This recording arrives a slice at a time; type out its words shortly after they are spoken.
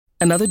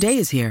Another day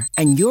is here,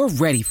 and you're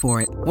ready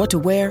for it. What to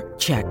wear?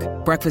 Check.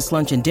 Breakfast,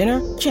 lunch, and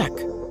dinner? Check.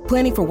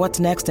 Planning for what's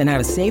next and how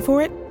to save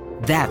for it?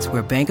 That's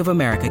where Bank of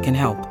America can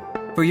help.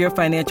 For your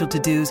financial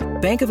to-dos,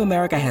 Bank of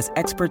America has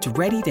experts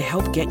ready to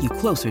help get you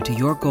closer to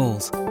your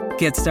goals.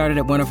 Get started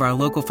at one of our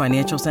local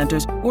financial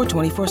centers or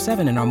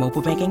 24/7 in our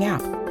mobile banking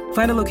app.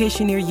 Find a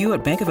location near you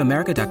at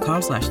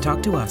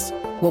bankofamerica.com/talktous.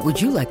 What would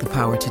you like the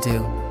power to do?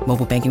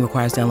 Mobile banking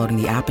requires downloading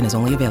the app and is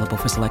only available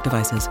for select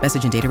devices.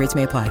 Message and data rates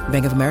may apply.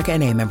 Bank of America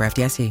N.A., member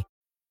FDIC.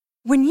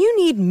 When you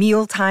need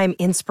mealtime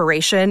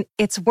inspiration,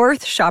 it's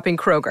worth shopping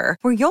Kroger,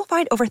 where you'll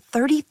find over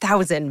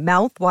 30,000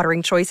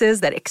 mouth-watering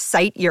choices that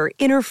excite your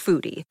inner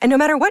foodie. And no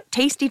matter what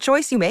tasty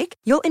choice you make,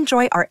 you'll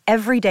enjoy our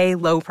everyday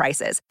low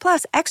prices,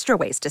 plus extra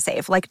ways to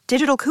save, like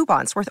digital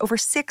coupons worth over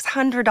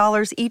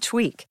 $600 each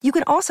week. You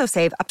can also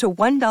save up to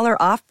 $1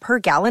 off per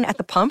gallon at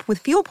the pump with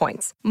fuel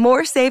points.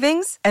 More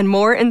savings and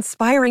more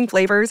inspiring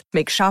flavors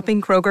make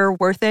shopping Kroger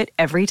worth it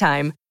every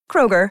time.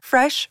 Kroger,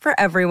 fresh for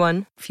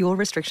everyone. Fuel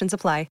restrictions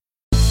apply.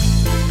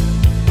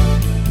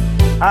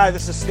 Hi,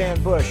 this is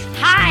Stan Bush.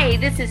 Hi,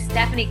 this is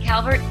Stephanie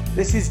Calvert.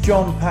 This is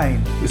John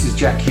Payne. This is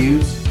Jack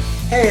Hughes.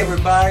 Hey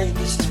everybody,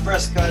 this is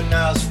Prescott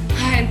Niles.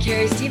 Hi, I'm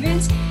Carrie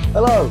Stevens.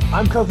 Hello,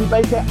 I'm Kofi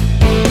Baker.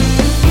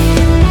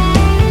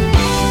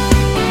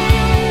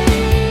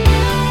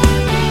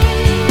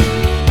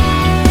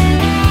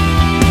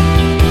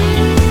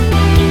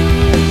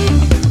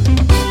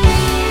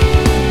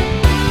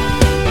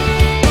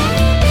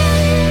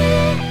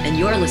 And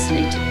you're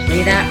listening to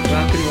Play That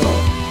Rock and Roll.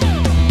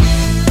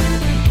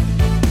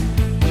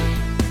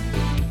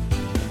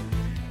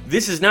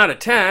 This is not a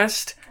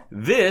test.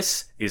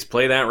 This is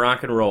Play That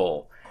Rock and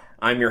Roll.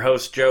 I'm your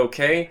host, Joe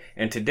K.,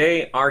 and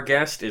today our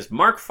guest is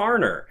Mark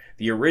Farner,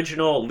 the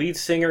original lead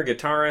singer,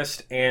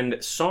 guitarist, and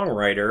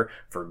songwriter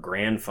for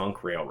Grand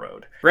Funk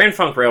Railroad. Grand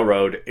Funk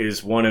Railroad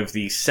is one of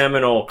the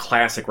seminal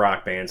classic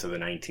rock bands of the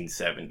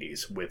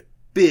 1970s, with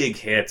big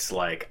hits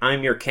like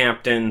I'm Your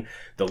Captain,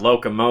 The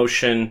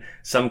Locomotion,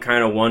 Some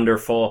Kind of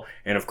Wonderful,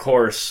 and of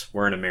course,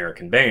 We're an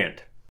American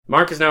Band.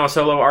 Mark is now a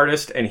solo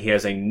artist, and he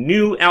has a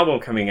new album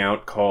coming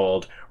out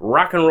called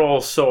Rock and Roll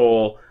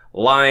Soul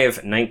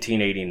Live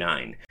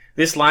 1989.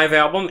 This live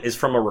album is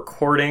from a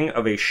recording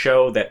of a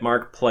show that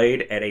Mark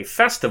played at a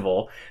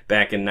festival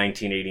back in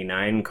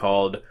 1989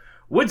 called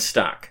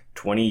Woodstock,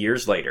 20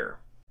 years later.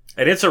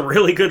 And it's a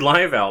really good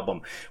live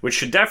album, which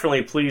should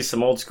definitely please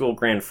some old school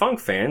Grand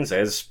Funk fans,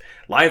 as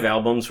live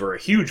albums were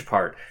a huge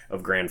part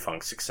of Grand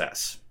Funk's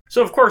success.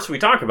 So of course we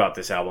talk about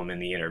this album in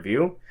the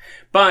interview,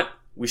 but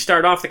we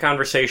start off the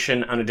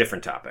conversation on a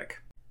different topic.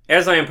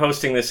 As I am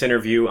posting this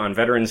interview on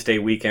Veterans Day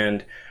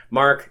weekend,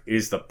 Mark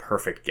is the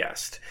perfect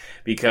guest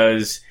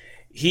because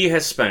he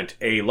has spent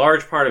a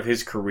large part of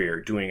his career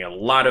doing a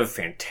lot of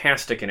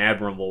fantastic and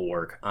admirable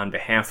work on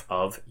behalf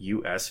of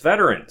U.S.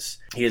 veterans.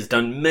 He has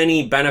done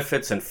many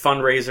benefits and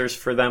fundraisers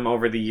for them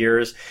over the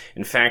years.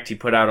 In fact, he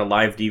put out a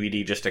live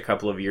DVD just a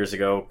couple of years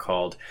ago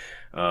called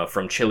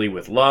From Chile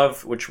with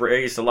Love, which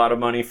raised a lot of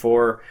money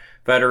for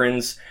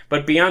veterans.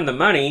 But beyond the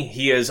money,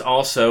 he has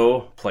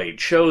also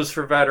played shows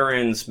for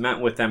veterans, met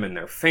with them and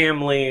their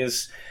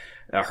families,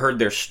 heard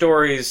their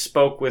stories,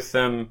 spoke with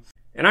them.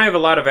 And I have a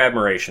lot of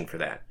admiration for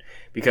that,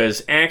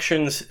 because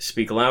actions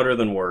speak louder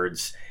than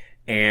words,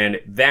 and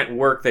that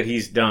work that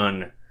he's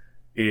done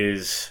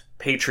is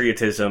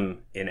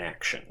patriotism in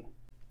action.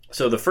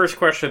 So the first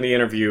question of the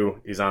interview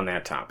is on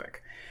that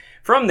topic.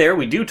 From there,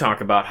 we do talk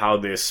about how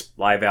this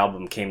live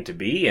album came to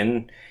be,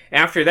 and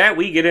after that,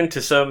 we get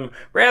into some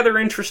rather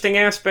interesting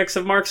aspects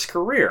of Mark's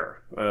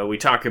career. We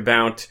talk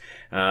about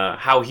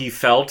how he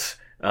felt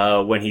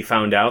when he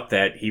found out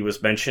that he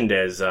was mentioned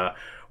as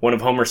one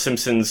of Homer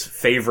Simpson's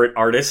favorite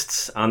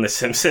artists on The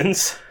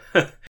Simpsons.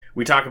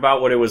 We talk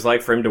about what it was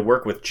like for him to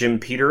work with Jim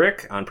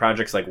Peterick on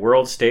projects like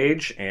World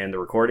Stage and the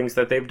recordings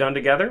that they've done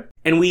together.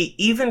 And we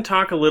even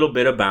talk a little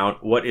bit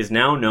about what is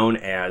now known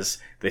as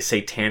the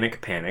Satanic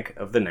Panic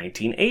of the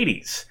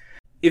 1980s.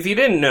 If you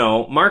didn't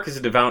know, Mark is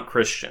a devout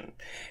Christian,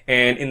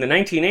 and in the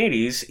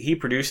 1980s, he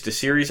produced a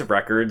series of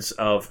records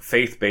of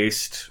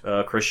faith-based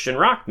Christian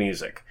rock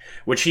music,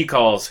 which he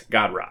calls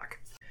God Rock.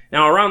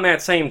 Now, around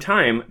that same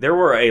time, there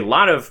were a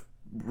lot of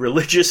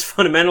religious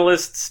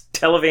fundamentalists,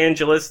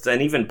 televangelists,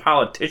 and even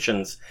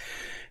politicians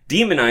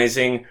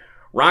demonizing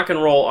rock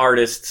and roll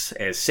artists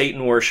as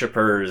Satan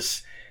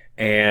worshipers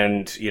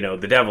and,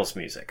 the devil's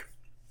music.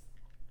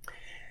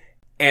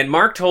 And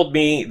Mark told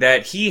me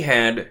that he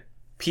had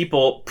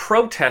people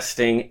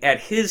protesting at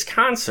his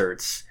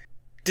concerts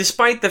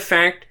despite the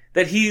fact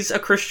that he's a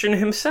Christian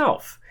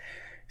himself.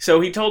 So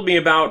he told me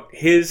about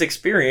his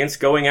experience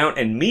going out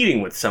and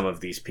meeting with some of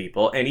these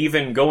people and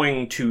even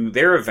going to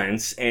their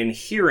events and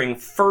hearing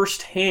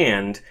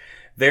firsthand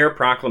their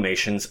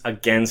proclamations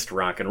against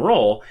rock and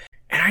roll.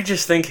 And I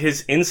just think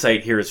his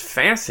insight here is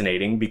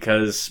fascinating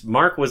because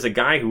Mark was a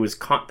guy who was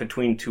caught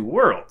between two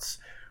worlds,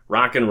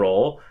 rock and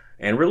roll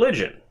and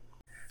religion.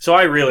 So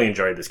I really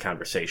enjoyed this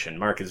conversation.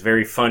 Mark is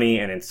very funny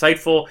and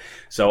insightful,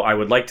 so I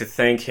would like to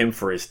thank him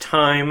for his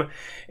time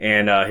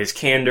and his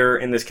candor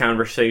in this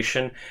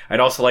conversation. I'd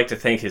also like to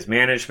thank his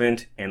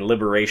management and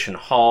Liberation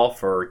Hall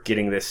for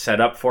getting this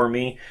set up for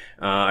me.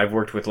 I've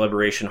worked with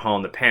Liberation Hall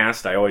in the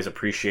past. I always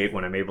appreciate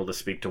when I'm able to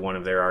speak to one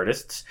of their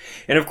artists.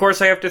 And of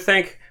course, I have to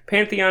thank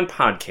Pantheon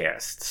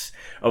Podcasts,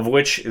 of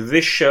which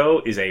this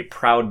show is a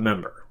proud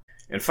member.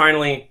 And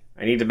finally,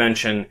 I need to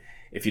mention,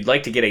 if you'd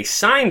like to get a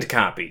signed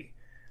copy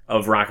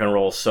of Rock and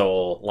Roll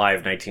Soul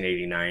Live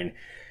 1989,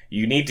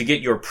 you need to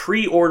get your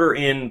pre-order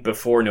in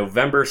before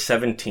November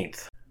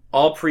 17th.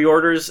 All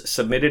pre-orders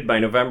submitted by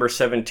November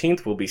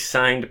 17th will be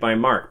signed by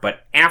Mark,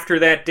 but after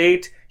that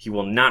date, he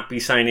will not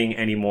be signing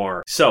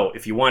anymore. So,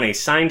 if you want a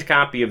signed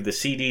copy of the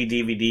CD,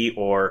 DVD,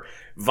 or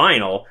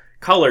vinyl,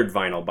 colored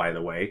vinyl by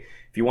the way,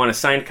 if you want a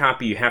signed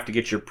copy, you have to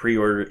get your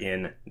pre-order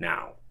in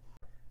now.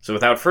 So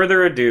without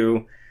further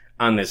ado,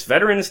 on this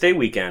Veterans Day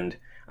weekend,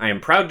 I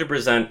am proud to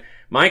present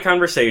my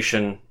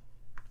conversation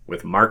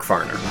with Mark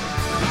Farner.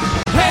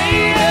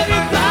 Hey,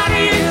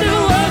 everybody in the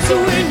world, so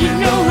when you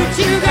know what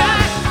you got,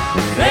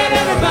 let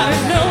everybody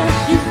know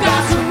you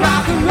got some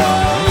rock and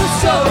roll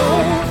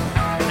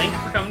soul. Thank you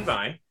for coming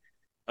by.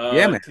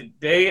 Yeah, man.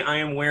 Today I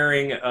am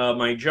wearing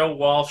my Joe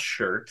Walsh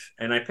shirt,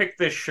 and I picked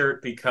this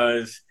shirt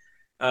because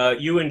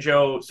you and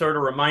Joe sort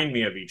of remind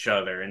me of each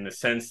other in the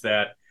sense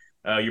that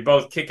you're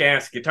both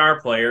kick-ass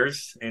guitar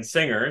players and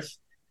singers,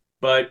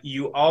 but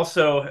you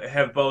also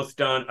have both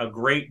done a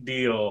great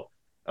deal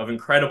of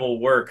incredible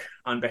work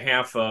on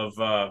behalf of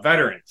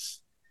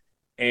veterans.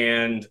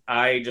 And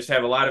I just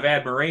have a lot of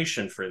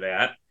admiration for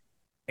that.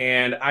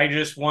 And I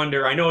just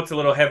wonder, I know it's a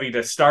little heavy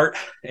to start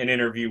an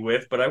interview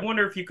with, but I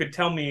wonder if you could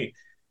tell me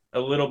a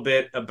little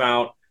bit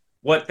about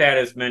what that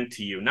has meant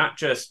to you, not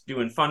just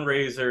doing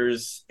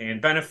fundraisers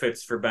and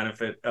benefits for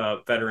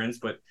veterans,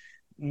 but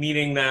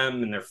meeting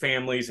them and their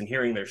families and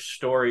hearing their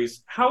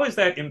stories. How has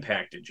that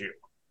impacted you?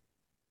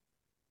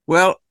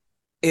 Well,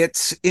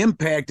 it's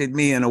impacted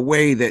me in a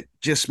way that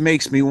just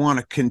makes me want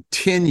to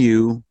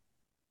continue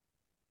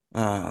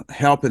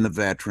helping the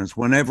veterans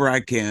whenever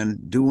I can,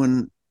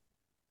 doing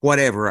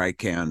whatever I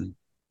can.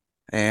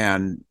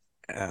 And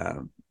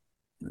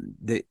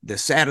the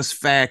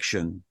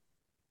satisfaction,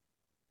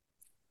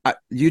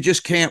 you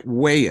just can't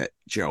weigh it,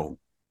 Joe.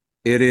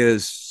 It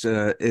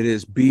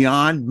is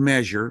beyond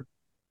measure,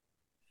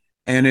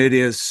 and it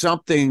is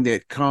something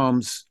that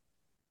comes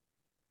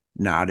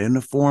not in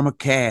the form of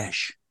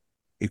cash.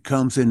 It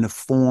comes in the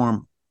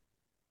form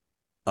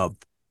of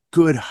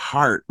good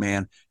heart,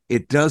 man.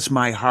 It does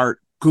my heart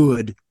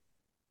good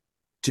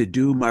to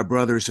do my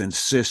brothers and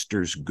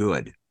sisters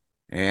good.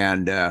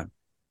 And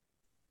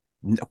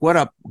what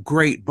a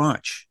great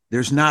bunch.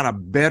 There's not a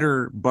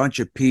better bunch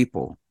of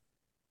people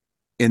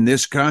in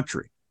this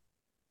country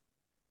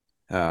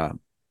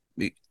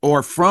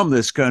or from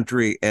this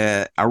country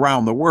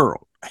around the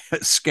world,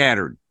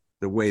 scattered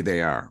the way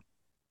they are.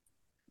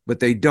 But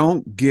they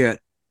don't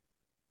get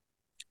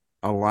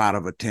a lot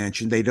of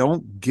attention. They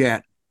don't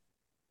get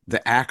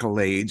the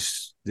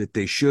accolades that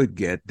they should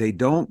get. They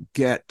don't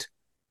get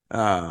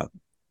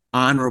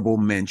honorable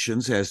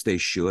mentions as they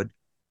should.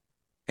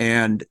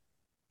 And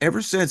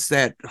ever since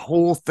that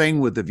whole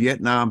thing with the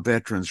Vietnam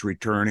veterans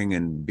returning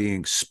and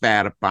being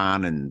spat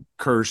upon and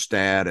cursed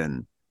at,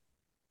 and,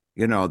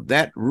 you know,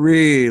 that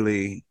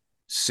really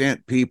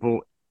sent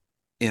people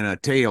in a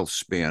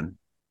tailspin.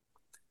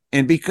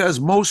 And because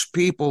most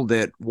people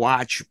that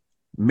watch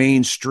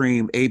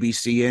mainstream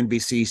ABC,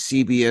 NBC,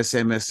 CBS,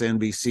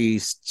 MSNBC,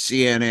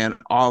 CNN,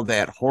 all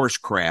that horse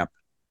crap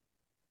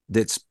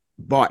that's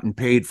bought and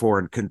paid for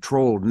and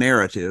controlled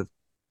narrative,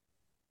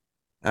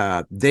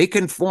 they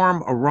can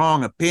form a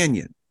wrong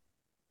opinion.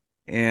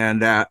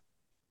 And I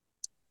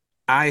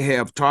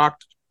have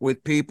talked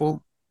with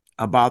people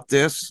about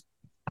this.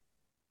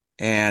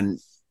 And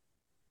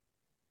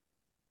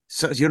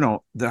so, you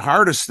know, the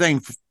hardest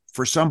thing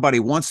for somebody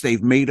once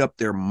they've made up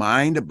their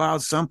mind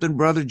about something,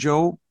 Brother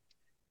Joe,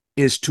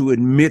 is to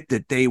admit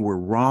that they were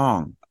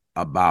wrong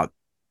about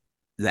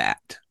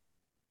that.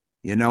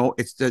 You know,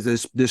 it's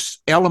this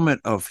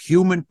element of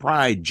human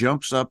pride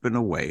jumps up in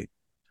a way.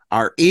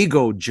 Our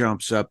ego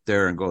jumps up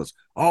there and goes,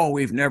 oh,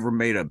 we've never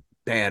made a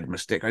bad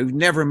mistake. We've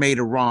never made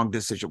a wrong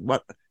decision.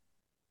 What?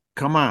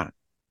 Come on.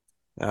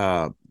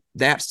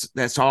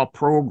 That's all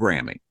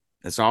programming.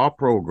 That's all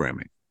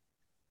programming.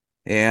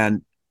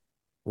 And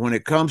when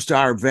it comes to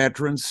our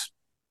veterans,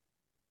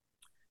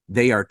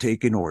 they are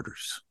taking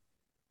orders.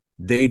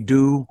 They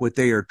do what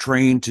they are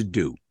trained to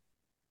do.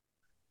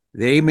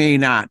 They may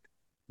not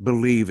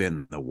believe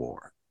in the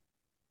war.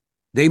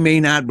 They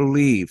may not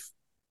believe,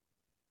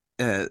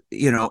 in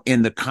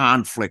the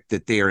conflict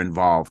that they are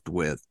involved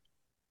with.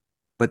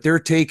 But they're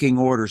taking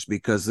orders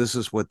because this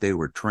is what they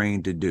were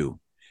trained to do.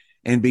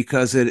 And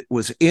because it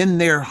was in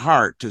their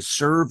heart to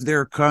serve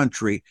their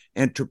country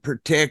and to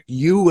protect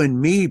you and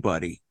me,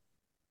 buddy,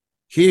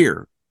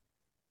 here.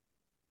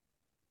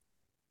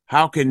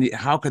 How can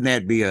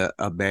that be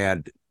a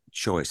bad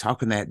choice? How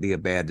can that be a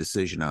bad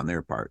decision on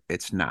their part?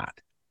 It's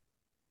not.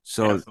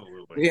 So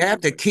Absolutely. we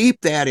have to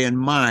keep that in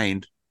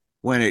mind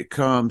when it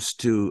comes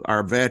to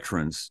our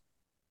veterans.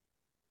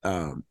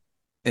 And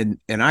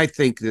I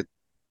think that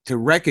to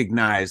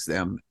recognize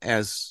them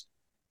as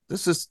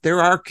they're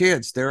our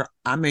kids.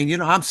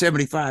 I'm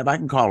 75. I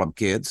can call them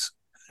kids.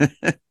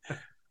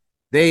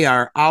 They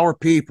are our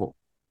people.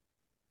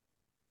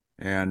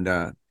 And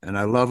I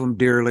love them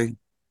dearly.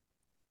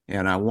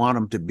 And I want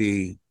them to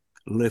be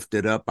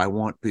lifted up. I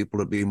want people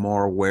to be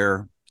more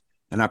aware.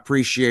 And I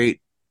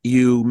appreciate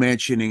you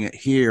mentioning it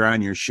here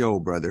on your show,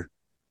 brother.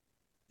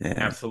 Yeah.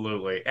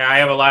 Absolutely. I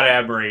have a lot of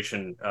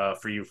admiration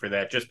for you for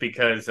that, just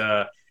because,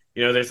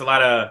 there's a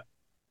lot of,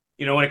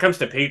 when it comes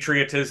to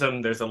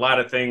patriotism, there's a lot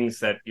of things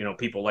that,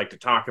 people like to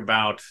talk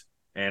about,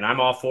 and I'm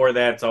all for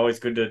that. It's always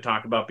good to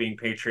talk about being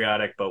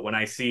patriotic. But when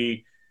I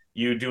see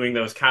you doing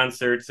those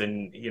concerts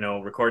and,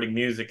 recording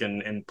music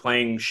and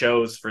playing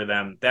shows for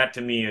them, that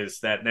to me is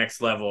that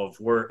next level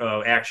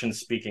of action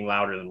speaking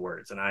louder than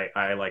words. And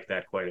I like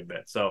that quite a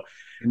bit. So,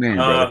 Amen,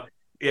 brother.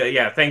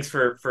 Yeah. Thanks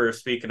for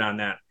speaking on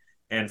that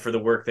and for the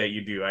work that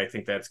you do. I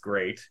think that's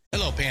great.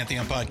 Hello,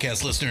 Pantheon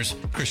podcast listeners.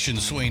 Christian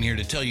Swain here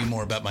to tell you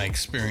more about my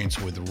experience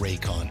with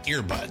Raycon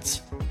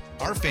earbuds.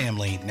 Our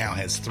family now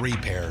has 3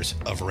 pairs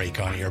of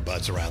Raycon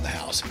earbuds around the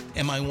house,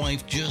 and my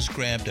wife just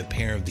grabbed a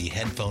pair of the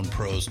Headphone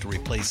Pros to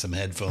replace some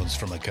headphones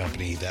from a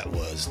company that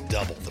was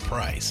double the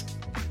price.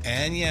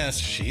 And yes,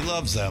 she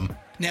loves them.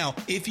 Now,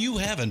 if you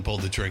haven't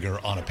pulled the trigger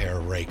on a pair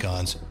of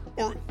Raycons,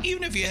 or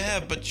even if you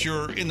have, but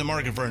you're in the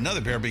market for another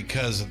pair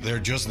because they're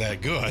just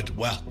that good,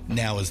 well,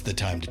 now is the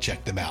time to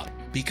check them out,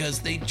 because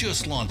they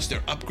just launched their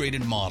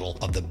upgraded model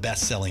of the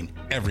best-selling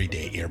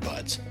everyday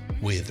earbuds.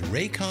 With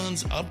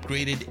Raycon's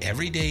upgraded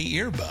everyday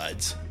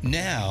earbuds,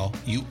 now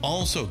you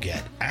also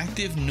get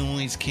active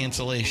noise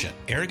cancellation,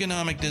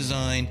 ergonomic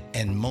design,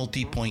 and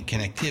multi-point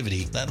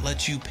connectivity that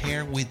lets you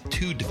pair with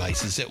 2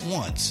 devices at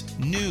once.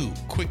 New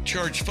quick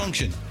charge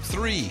function,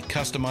 3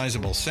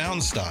 customizable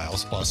sound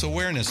styles, plus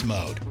awareness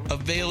mode.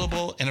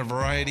 Available in a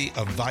variety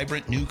of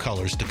vibrant new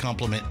colors to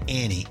complement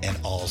any and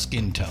all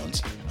skin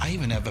tones. I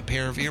even have a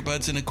pair of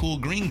earbuds in a cool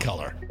green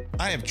color.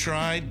 I have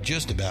tried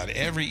just about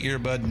every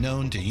earbud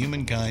known to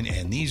humankind,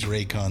 and these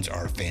Raycons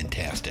are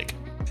fantastic.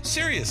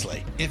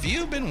 Seriously, if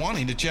you've been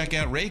wanting to check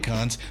out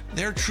Raycons,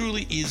 there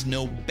truly is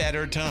no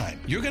better time.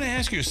 You're going to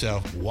ask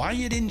yourself why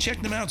you didn't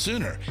check them out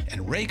sooner,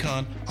 and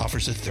Raycon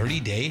offers a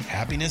 30-day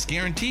happiness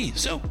guarantee.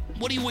 So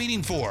what are you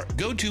waiting for?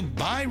 Go to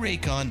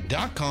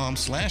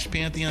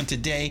buyraycon.com/Pantheon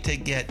today to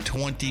get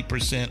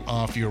 20%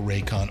 off your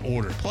Raycon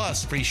order,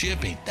 plus free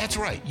shipping. That's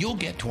right, you'll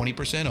get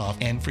 20% off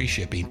and free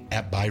shipping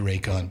at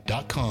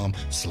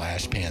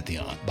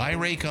buyraycon.com/Pantheon.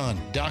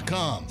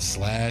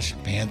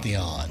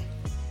 buyraycon.com/Pantheon.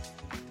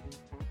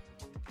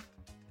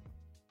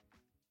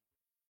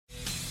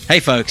 Hey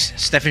folks,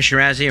 Stefan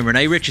Shirazi and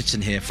Renee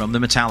Richardson here from the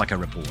Metallica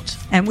Report.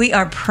 And we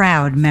are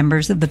proud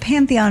members of the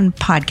Pantheon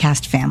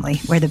podcast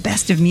family, where the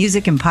best of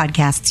music and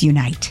podcasts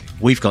unite.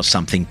 We've got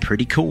something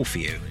pretty cool for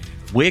you.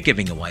 We're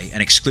giving away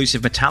an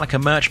exclusive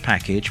Metallica merch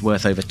package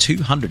worth over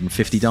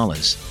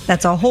 $250.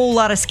 That's a whole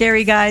lot of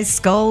Scary Guys,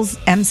 Skulls,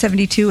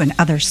 M72, and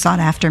other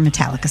sought-after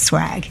Metallica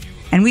swag.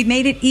 And we've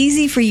made it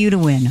easy for you to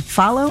win.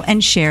 Follow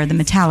and share the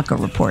Metallica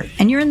Report,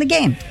 and you're in the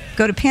game.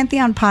 Go to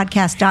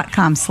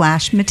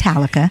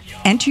pantheonpodcast.com/Metallica,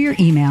 enter your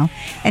email,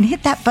 and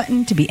hit that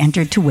button to be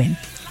entered to win.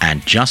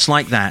 And just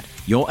like that,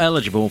 you're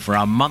eligible for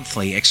our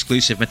monthly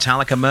exclusive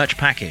Metallica merch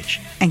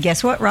package. And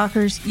guess what,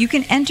 rockers? You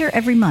can enter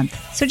every month,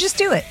 so just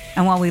do it.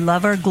 And while we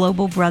love our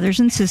global brothers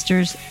and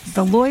sisters,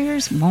 the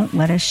lawyers won't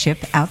let us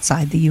ship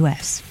outside the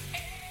U.S.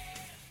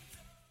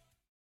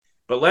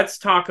 But let's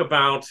talk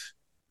about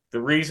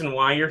the reason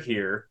why you're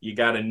here. You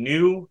got a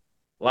new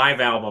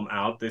live album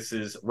out. This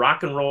is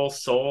Rock and Roll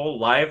Soul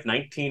Live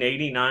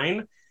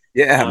 1989.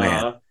 Yeah,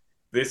 man.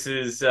 This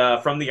is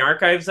from the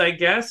archives, I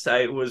guess.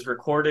 It was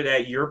recorded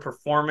at your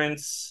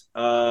performance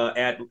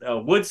at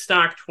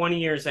Woodstock 20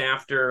 years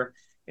after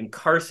in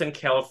Carson,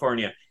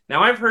 California.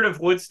 Now, I've heard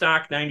of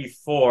Woodstock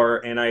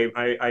 94, and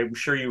I'm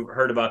sure you've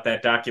heard about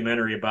that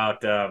documentary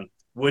about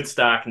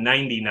Woodstock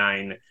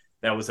 99.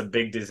 That was a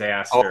big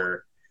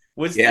disaster.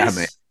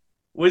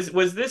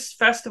 Was this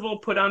festival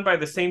put on by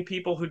the same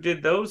people who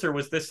did those, or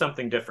was this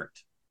something different?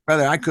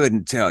 Brother, I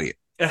couldn't tell you.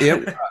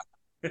 It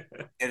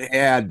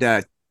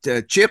had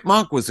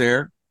Chipmunk was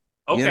there.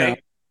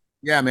 Okay.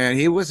 Yeah, man,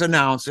 he was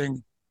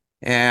announcing,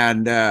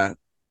 and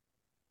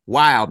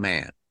Wild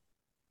Man.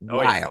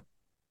 Wild.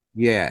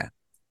 Yeah.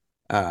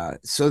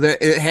 So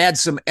that it had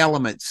some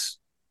elements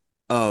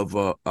of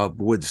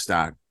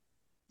Woodstock.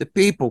 The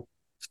people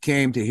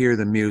came to hear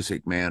the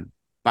music, man.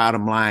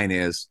 Bottom line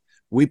is,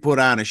 we put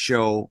on a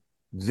show.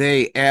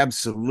 They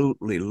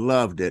absolutely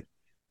loved it.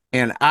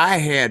 And I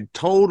had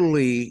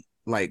totally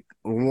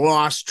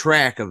lost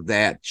track of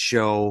that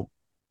show.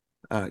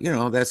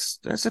 That's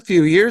a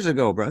few years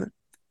ago, brother.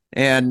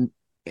 And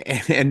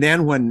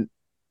then when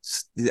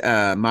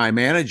my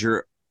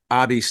manager,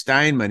 Avi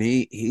Steinman,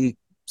 he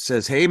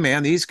says, "Hey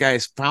man, these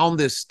guys found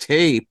this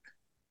tape."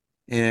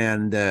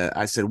 And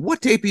I said,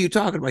 "What tape are you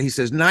talking about?" He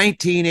says,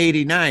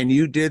 1989,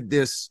 you did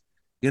this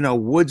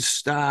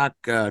Woodstock,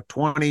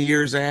 20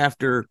 years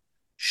after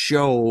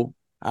show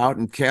out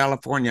in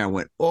California. I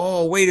went,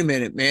 oh, wait a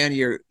minute, man,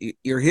 you're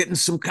hitting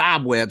some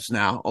cobwebs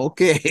now.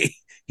 Okay.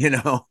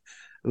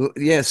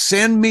 Yeah,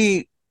 send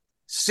me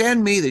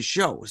the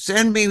show,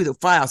 send me the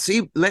file.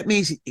 Let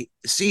me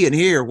see and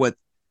hear what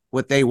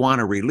they want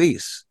to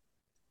release.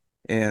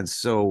 And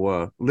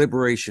so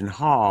Liberation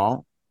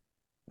Hall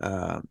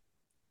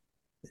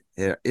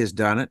is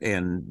done it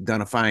and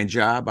done a fine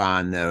job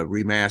on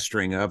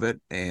remastering of it.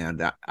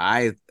 And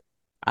I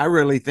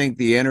really think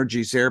the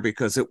energy's there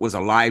because it was a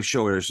live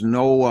show. There's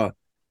no other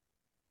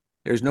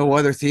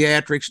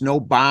theatrics, no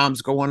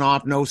bombs going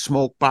off, no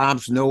smoke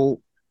bombs,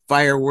 no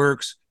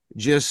fireworks,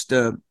 just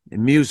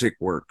music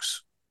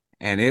works.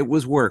 And it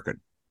was working.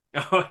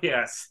 Oh,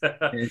 yes.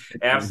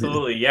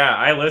 Absolutely. Yeah,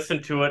 I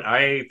listened to it.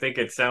 I think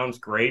it sounds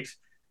great.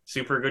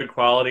 Super good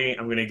quality.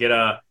 I'm going to get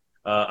a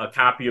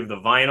copy of the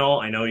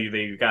vinyl. I know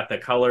you got the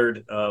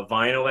colored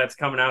vinyl that's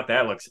coming out.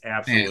 That looks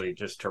absolutely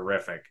just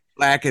terrific.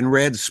 Black and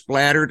red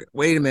splattered.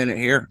 Wait a minute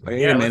here.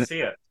 Wait a minute. Let's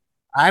see it.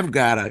 I've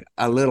got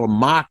a little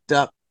mocked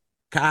up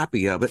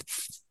copy of it.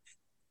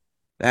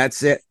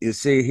 That's it. You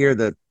see here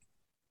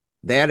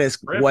that is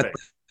terrific. What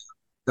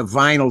the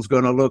vinyl's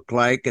going to look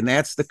like, and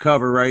that's the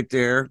cover right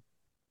there.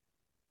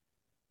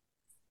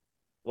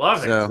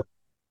 Love it.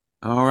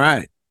 All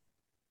right.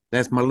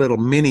 That's my little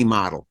mini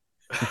model.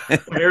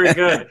 Very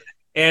good.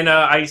 And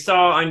I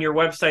saw on your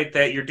website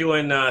that you're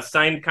doing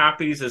signed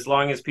copies as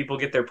long as people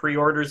get their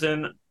pre-orders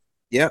in.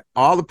 Yep.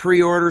 All the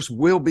pre-orders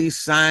will be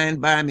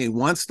signed by me.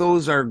 Once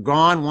those are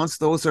gone, once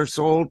those are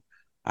sold,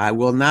 I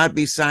will not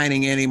be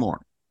signing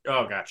anymore.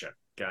 Oh, gotcha.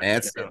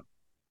 That's it.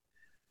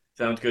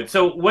 Sounds good.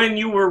 So when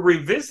you were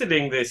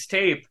revisiting this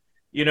tape,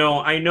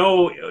 I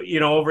know,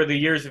 over the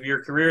years of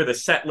your career, the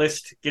set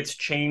list gets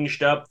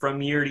changed up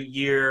from year to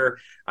year.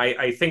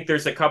 I think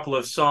there's a couple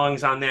of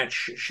songs on that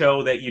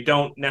show that you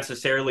don't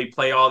necessarily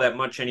play all that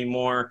much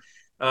anymore.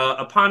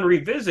 Upon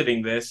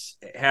revisiting this,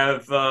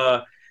 have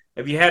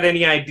you had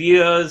any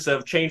ideas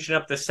of changing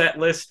up the set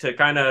list to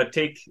kind of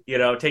take you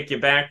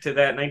back to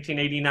that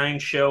 1989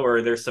 show,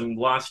 or there's some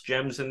lost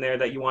gems in there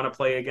that you want to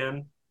play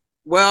again?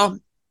 Well,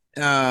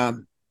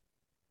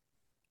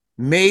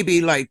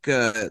 maybe like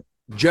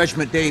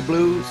Judgment Day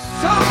Blues.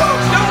 Some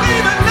folks don't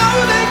even know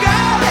they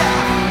got it,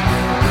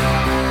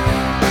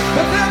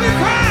 but they'll be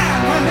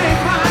crying when they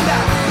find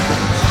out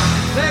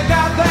they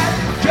got that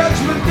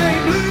Judgment Day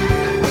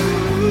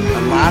Blues.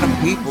 A lot of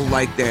people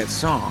like that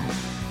song,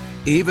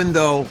 even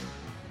though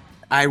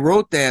I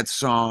wrote that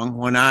song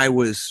when I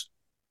was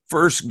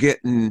first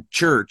getting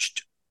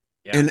churched.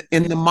 Yeah.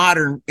 in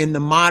the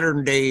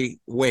modern day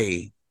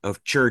way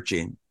of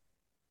churching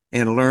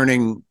and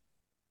learning.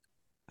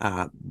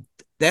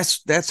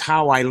 That's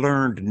how I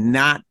learned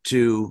not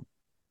to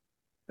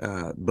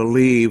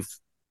believe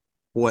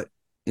what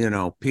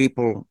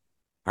people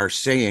are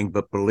saying,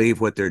 but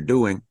believe what they're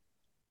doing.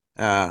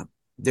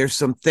 There's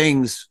some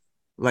things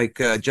like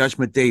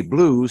Judgment Day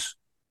Blues.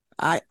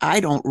 I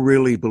don't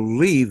really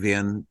believe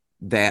in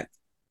that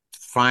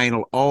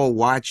final, oh,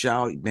 watch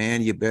out,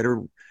 man, you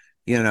better,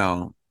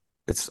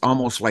 it's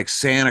almost like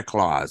Santa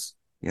Claus,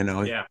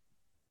 Yeah.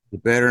 You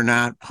better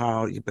not,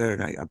 you better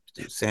not,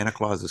 Santa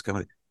Claus is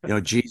coming,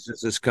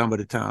 Jesus is coming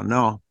to town.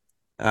 No,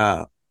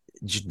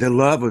 the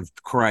love of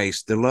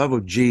Christ, the love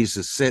of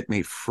Jesus set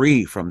me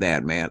free from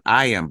that, man.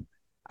 I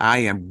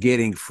am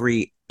getting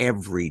free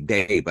every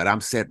day, but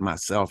I'm setting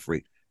myself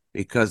free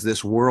because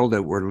this world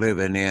that we're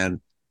living in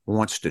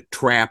wants to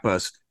trap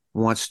us,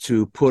 wants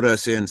to put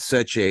us in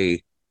such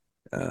a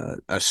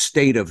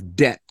state of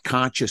debt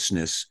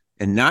consciousness,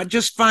 and not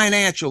just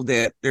financial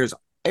debt.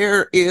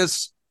 There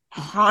is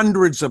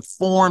hundreds of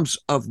forms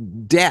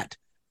of debt,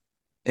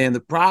 and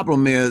the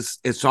problem is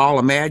it's all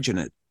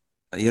imaginative,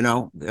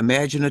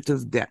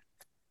 imaginative debt.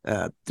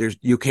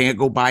 You can't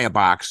go buy a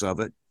box of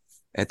it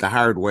at the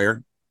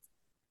hardware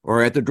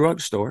or at the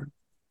drugstore.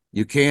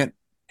 You can't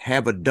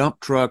have a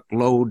dump truck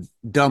load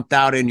dumped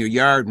out in your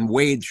yard and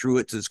wade through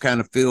it to kind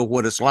of feel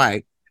what it's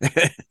like.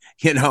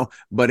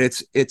 But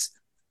it's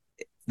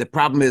the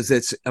problem is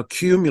it's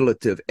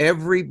accumulative.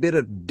 Every bit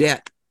of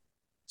debt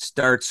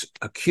starts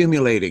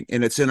accumulating,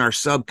 and it's in our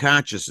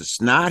subconscious.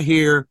 It's not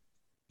here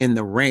in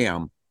the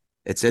RAM,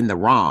 it's in the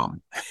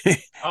ROM.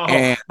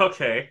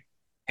 Okay.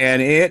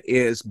 And it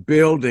is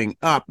building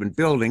up,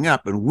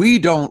 and we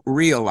don't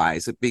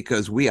realize it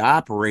because we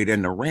operate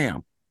in the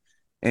RAM.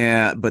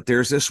 But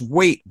there's this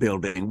weight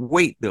building.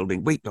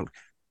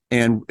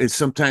 And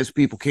sometimes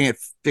people can't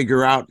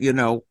figure out,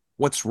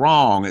 what's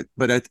wrong,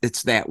 but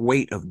it's that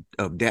weight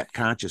of debt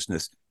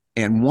consciousness.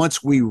 And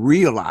once we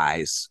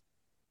realize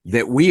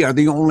that we are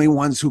the only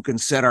ones who can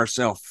set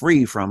ourselves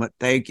free from it,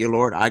 thank you,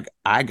 Lord.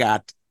 I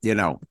got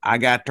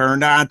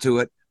turned on to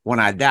it when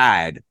I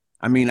died.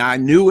 I mean, I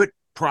knew it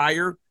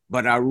prior,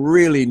 but I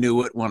really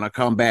knew it when I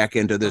come back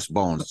into this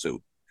bone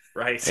suit.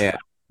 Right.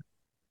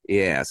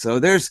 Yeah. So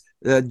there's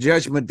the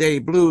Judgment Day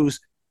Blues.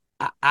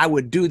 I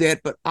would do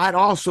that, but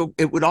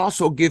it would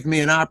also give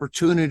me an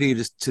opportunity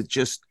to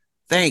just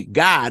thank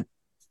God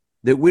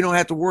that we don't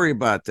have to worry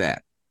about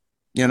that.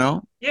 you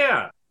know?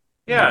 Yeah.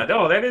 Yeah,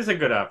 no, that is a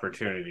good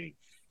opportunity.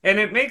 And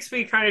it makes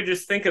me kind of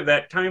just think of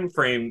that time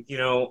frame.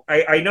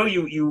 I know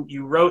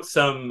you wrote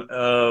some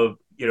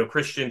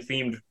Christian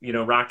themed,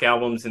 rock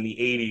albums in the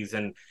 80s.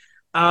 And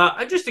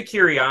just a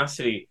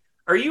curiosity,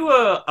 are you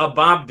a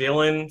Bob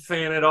Dylan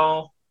fan at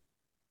all?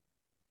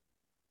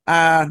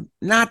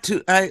 Not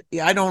to I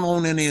don't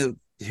own any of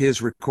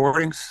his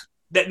recordings.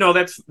 No,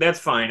 that's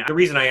fine. The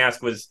reason I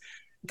asked was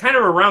kind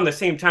of around the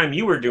same time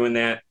you were doing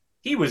that,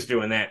 he was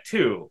doing that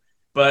too.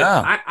 But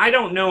Oh, I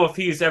don't know if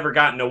he's ever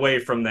gotten away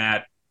from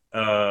that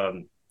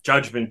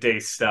Judgment Day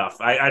stuff.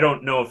 I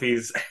don't know if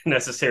he's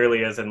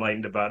necessarily as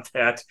enlightened about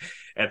that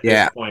at this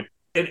yeah. point.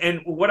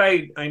 And what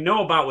I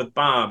know about with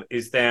Bob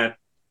is that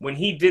when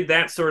he did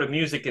that sort of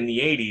music in the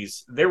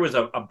 80s, there was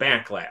a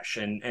backlash,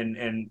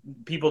 and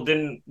people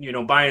didn't,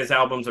 buy his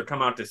albums or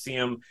come out to see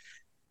him.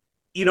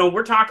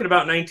 We're talking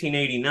about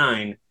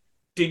 1989.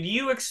 Did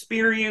you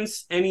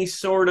experience any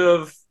sort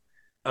of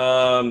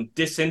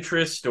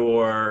disinterest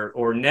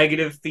or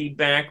negative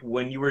feedback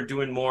when you were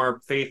doing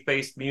more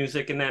faith-based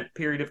music in that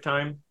period of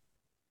time?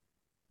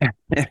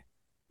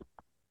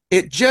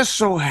 It just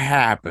so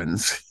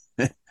happens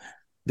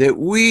that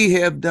we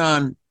have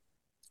done,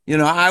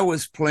 I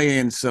was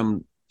playing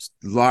some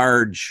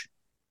large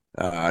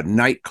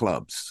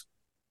nightclubs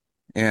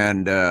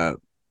and,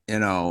 you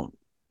know,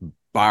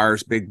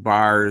 bars, big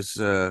bars,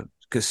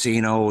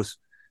 casinos.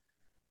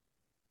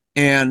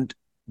 And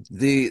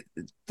the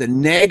the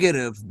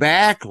negative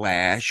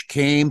backlash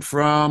came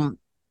from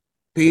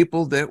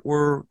people that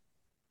were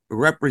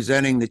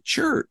representing the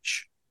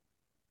church.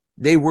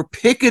 They were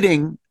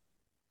picketing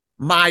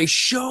my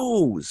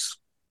shows.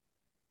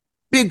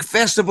 Big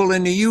festival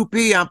in the UP.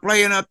 I'm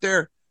playing up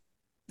there.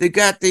 They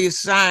got these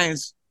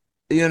signs,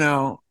 you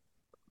know,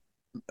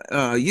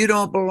 you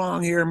don't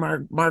belong here.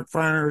 Mark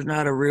Farner is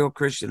not a real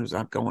Christian.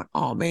 I'm going,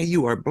 oh man,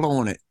 you are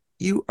blowing it.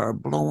 You are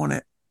blowing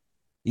it.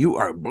 You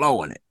are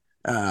blowing it.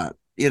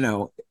 You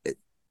know,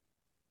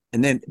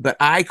 and then, but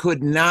I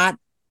could not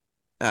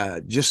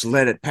just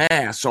let it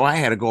pass. So I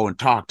had to go and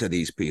talk to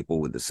these people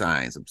with the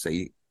signs and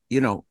say,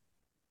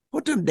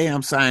 put them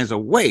damn signs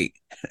away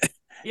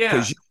Yeah.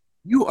 because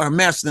you are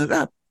messing it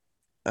up.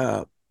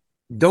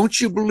 Don't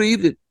you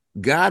believe that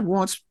God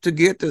wants to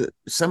get to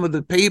some of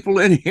the people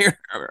in here,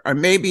 or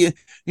maybe,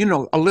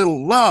 a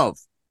little love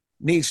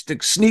needs to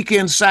sneak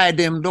inside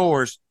them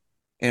doors.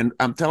 And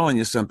I'm telling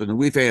you something,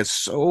 we've had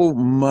so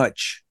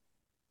much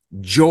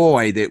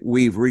joy that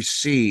we've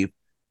received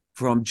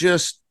from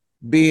just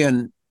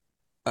being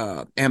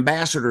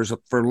ambassadors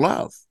for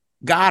love.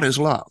 God is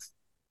love.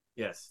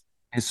 Yes.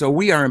 And so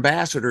we are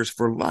ambassadors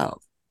for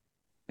love.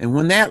 And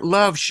when that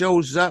love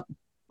shows up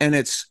and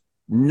it's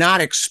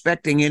not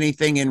expecting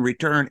anything in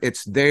return,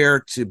 it's there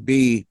to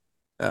be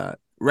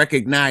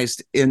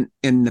recognized in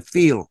the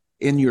field,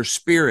 in your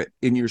spirit,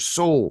 in your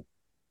soul.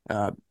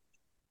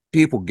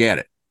 People get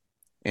it.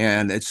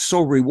 And it's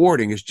so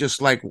rewarding. It's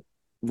just like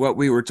what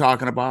we were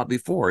talking about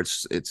before.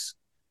 It's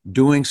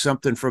doing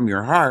something from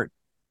your heart.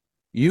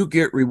 You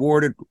get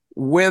rewarded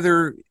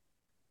whether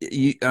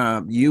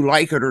you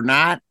like it or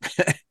not.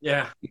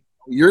 Yeah.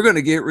 You're going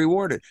to get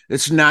rewarded.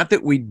 It's not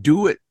that we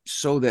do it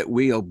so that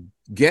we'll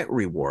get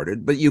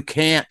rewarded, but you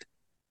can't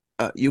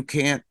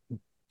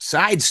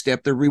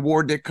sidestep the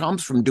reward that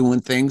comes from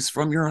doing things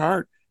from your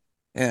heart.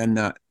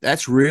 And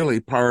that's really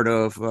part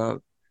of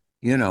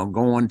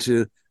going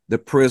to the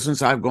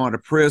prisons. I've gone to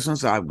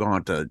prisons. I've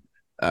gone to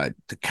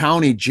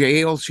county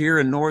jails here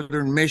in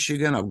northern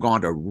Michigan. I've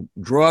gone to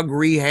drug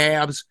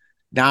rehabs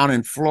down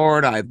in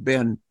Florida. I've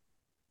been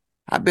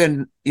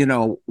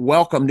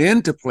welcomed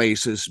into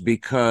places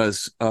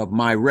because of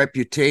my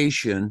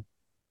reputation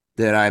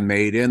that I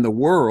made in the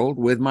world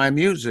with my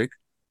music.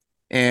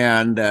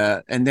 And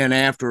then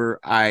after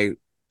I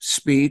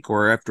speak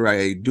or after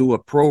I do a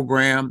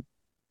program,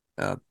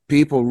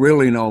 people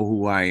really know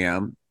who I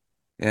am.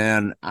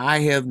 And I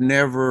have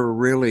never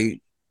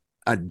really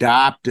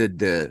adopted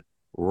the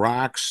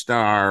rock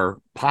star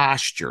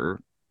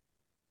posture.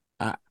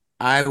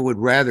 I would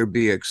rather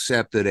be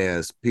accepted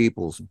as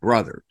people's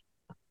brother.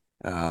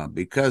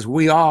 Because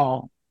we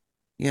all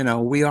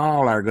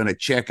are going to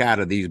check out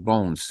of these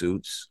bone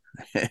suits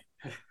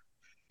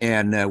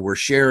and we're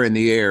sharing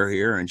the air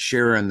here and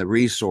sharing the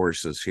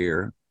resources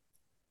here.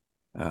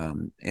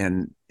 And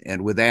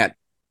with that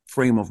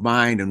frame of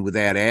mind and with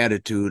that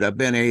attitude, I've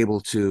been able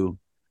to,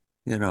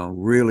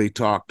 really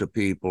talk to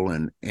people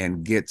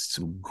and get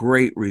some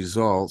great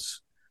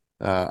results,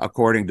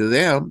 according to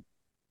them.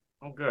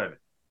 Oh, good.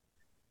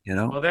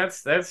 Well,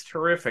 that's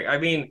terrific. I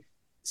mean,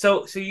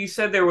 so you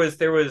said there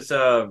was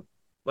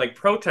like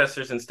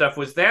protesters and stuff.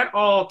 Was that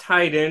all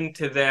tied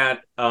into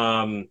that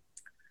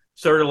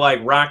sort of like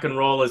rock and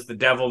roll is the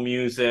devil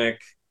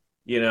music,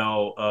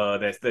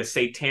 the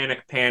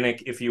satanic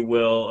panic, if you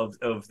will,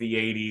 of the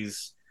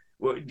 80s?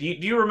 Do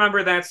you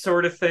remember that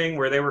sort of thing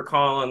where they were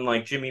calling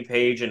like Jimmy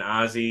Page and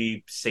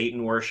Ozzy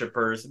Satan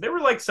worshipers? There were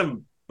like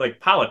some like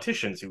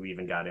politicians who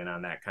even got in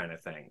on that kind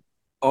of thing.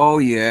 oh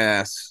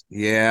yes,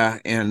 yeah,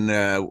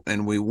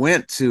 and we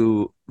went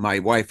to, my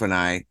wife and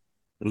I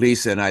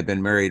Lisa and I've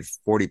been married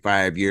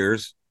 45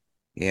 years.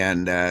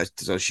 And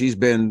so she's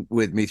been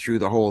with me through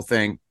the whole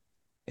thing.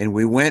 And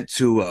we went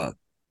to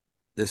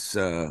this,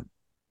 it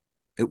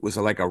was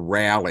like a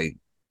rally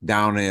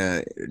down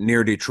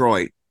near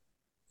Detroit.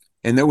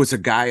 And there was a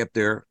guy up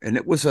there, and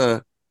it was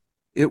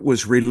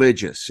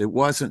religious. It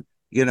wasn't,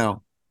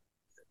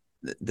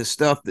 the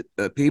stuff that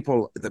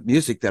the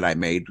music that I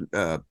made,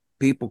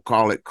 people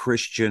call it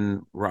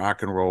Christian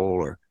rock and roll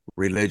or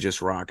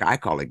religious rock. I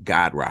call it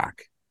God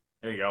rock.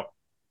 There you go.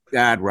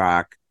 God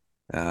rock.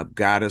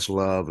 God is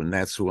love, and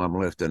that's who I'm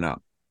lifting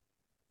up.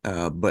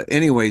 But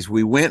anyways,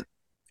 we went,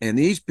 and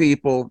these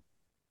people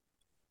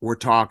were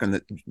talking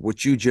that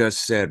what you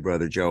just said,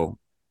 Brother Joe,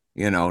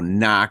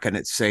 knocking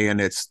it, saying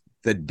it's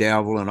the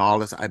devil and all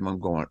this. I'm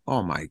going,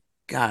 oh my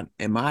God,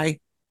 am I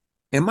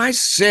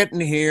sitting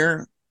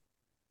here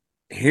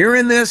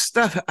hearing this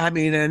stuff? I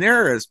mean, and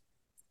there is,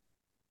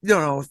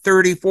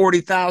 30,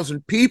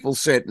 40,000 people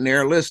sitting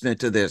there listening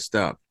to this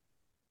stuff.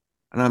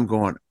 And I'm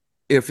going,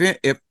 if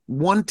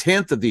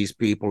 1/10 of these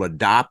people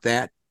adopt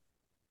that,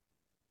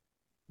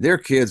 their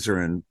kids are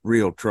in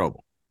real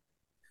trouble.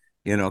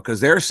 Because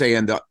they're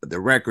saying the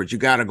records, you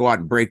got to go out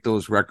and break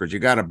those records. You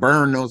got to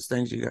burn those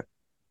things.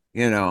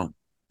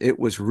 It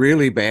was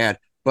really bad.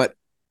 But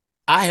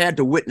I had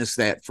to witness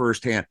that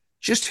firsthand.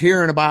 Just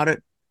hearing about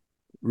it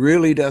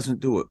really doesn't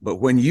do it. But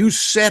when you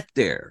sit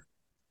there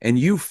and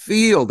you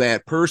feel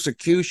that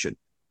persecution,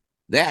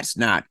 that's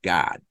not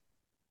God.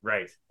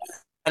 Right.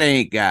 That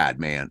ain't God,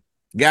 man.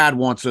 God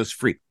wants us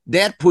free.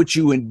 That puts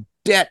you in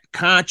debt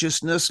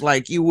consciousness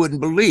like you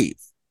wouldn't believe.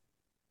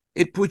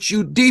 It puts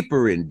you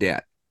deeper in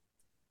debt.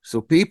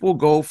 So people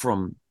go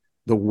from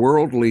the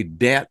worldly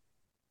debt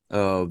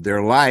of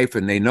their life,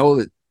 and they know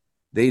that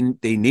they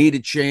need to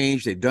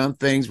change. They've done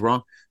things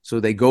wrong. So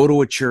they go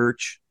to a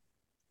church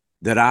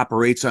that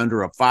operates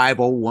under a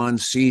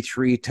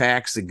 501c3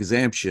 tax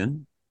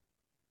exemption.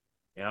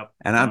 Yep.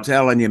 And I'm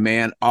telling you,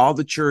 man, all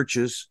the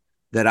churches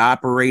that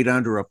operate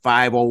under a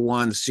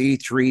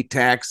 501c3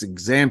 tax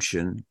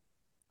exemption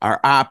are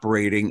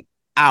operating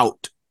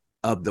out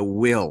of the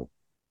will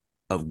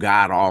of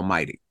God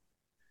Almighty,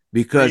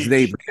 because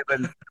they've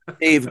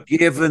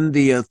given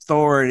the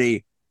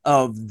authority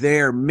of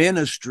their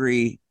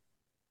ministry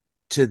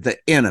to the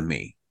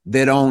enemy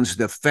that owns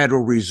the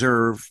Federal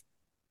Reserve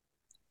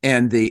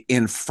and the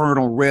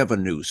Infernal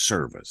Revenue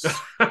Service.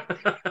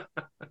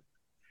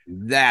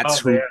 That's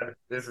who. Man,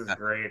 this is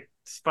great.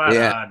 Spot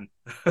on.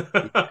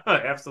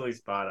 Absolutely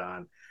spot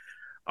on.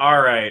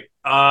 All right.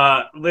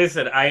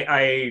 Listen,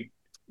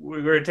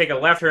 we're going to take a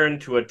left turn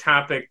to a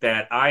topic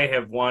that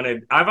I've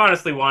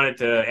honestly wanted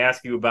to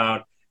ask you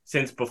about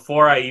since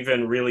before I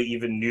even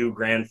knew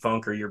Grand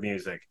Funk or your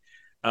music.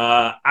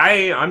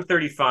 I'm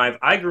 35.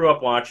 I grew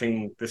up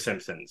watching The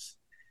Simpsons.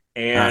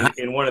 And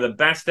in one of the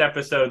best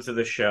episodes of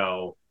the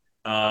show,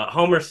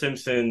 Homer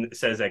Simpson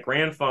says that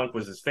Grand Funk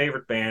was his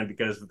favorite band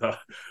because of the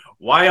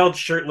wild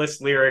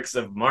shirtless lyrics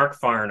of Mark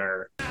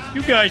Farner.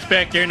 You guys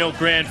back there know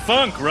Grand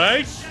Funk,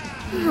 right?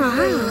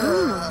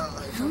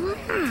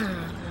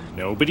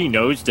 Nobody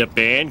knows the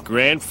band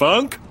Grand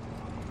Funk?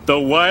 The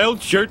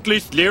wild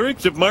shirtless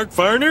lyrics of Mark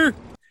Farner?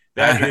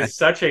 That is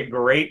such a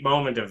great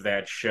moment of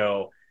that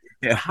show.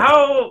 Yeah.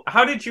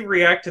 How did you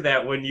react to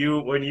that when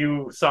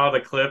you saw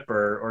the clip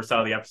or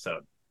saw the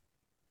episode?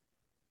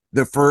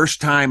 The first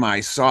time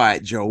I saw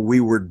it, Joe, we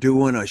were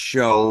doing a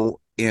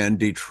show in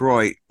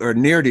Detroit or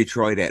near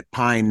Detroit at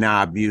Pine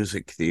Knob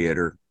Music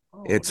Theater.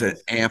 It's an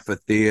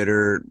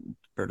amphitheater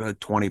for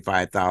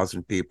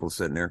 25,000 people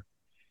sitting there.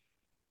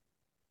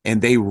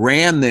 And they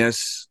ran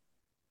this,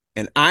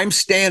 and I'm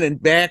standing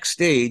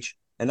backstage,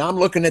 and I'm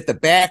looking at the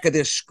back of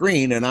this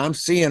screen, and I'm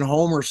seeing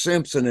Homer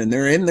Simpson, and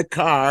they're in the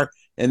car,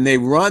 and they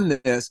run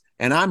this,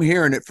 and I'm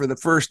hearing it for the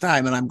first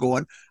time, and I'm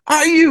going,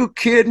 are you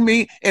kidding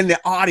me? And the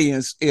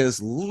audience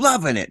is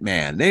loving it,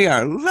 man. They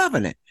are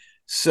loving it.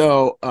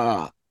 So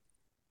I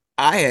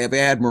have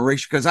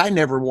admiration because I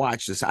never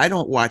watch this. I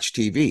don't watch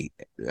TV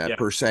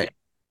per se.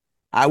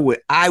 I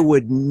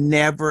would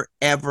never,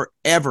 ever,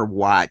 ever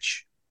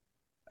watch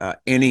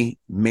any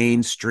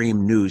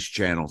mainstream news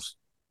channels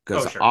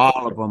because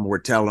all of them were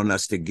telling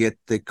us to get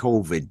the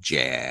COVID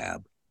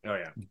jab. Oh,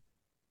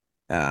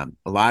 yeah.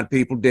 A lot of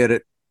people did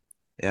it.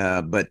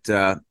 But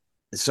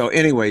so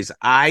anyways,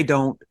 I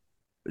don't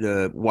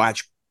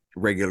watch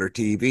regular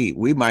TV.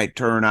 We might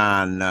turn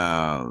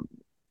on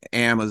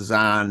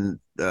Amazon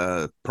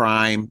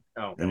Prime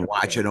and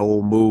watch an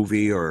old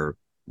movie, or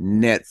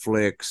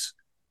Netflix,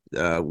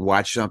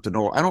 watch something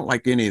old. I don't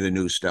like any of the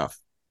new stuff.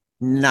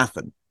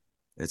 Nothing.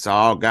 It's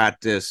all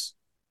got this,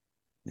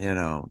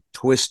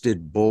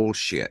 twisted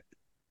bullshit.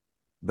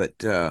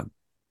 But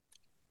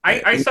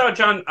I saw a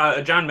John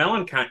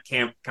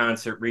Mellencamp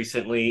concert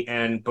recently,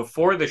 and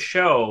before the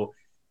show,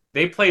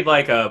 they played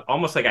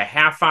almost like a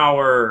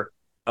half-hour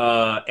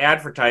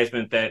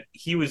advertisement that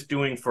he was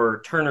doing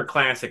for Turner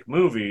Classic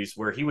Movies,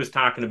 where he was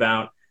talking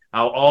about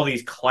how all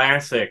these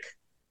classic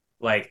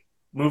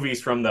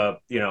movies from the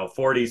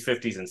 40s,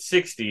 50s, and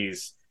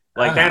 60s,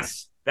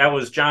 that's that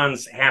was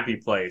John's happy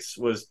place,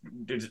 was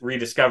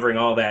rediscovering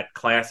all that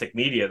classic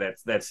media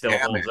that still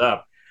holds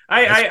up.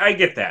 I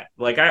get that.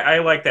 Like I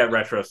like that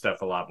retro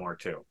stuff a lot more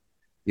too.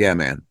 Yeah,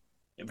 man.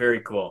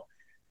 Very cool.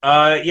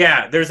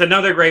 Yeah, there's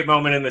another great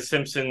moment in The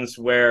Simpsons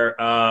where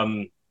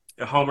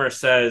Homer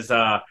says,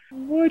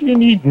 "Why do you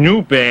need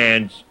new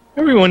bands?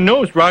 Everyone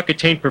knows rock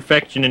attained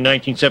perfection in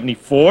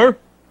 1974.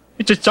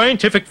 It's a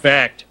scientific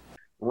fact."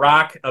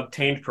 Rock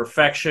obtained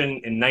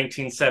perfection in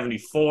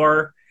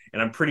 1974,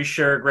 and I'm pretty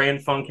sure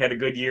Grand Funk had a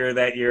good year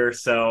that year,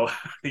 so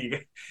you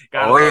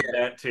gotta love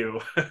that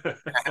too.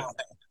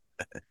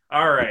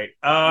 All right.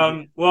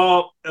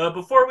 Well,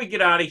 before we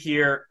get out of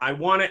here, I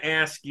want to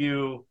ask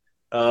you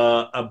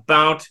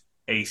about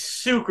a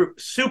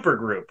super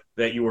group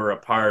that you were a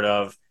part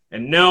of.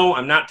 And no,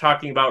 I'm not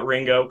talking about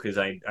Ringo, because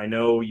I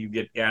know you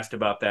get asked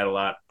about that a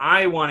lot.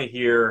 I want to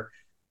hear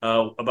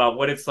about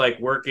what it's like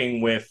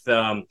working with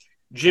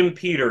Jim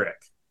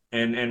Peterick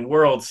and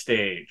World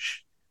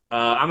Stage.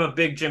 I'm a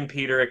big Jim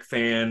Peterick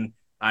fan.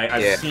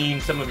 I've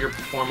seen some of your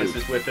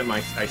performances with him.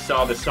 I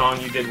saw the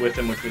song you did with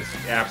him, which was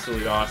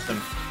absolutely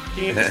awesome.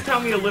 Can you just tell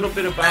me a little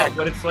bit about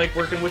what it's like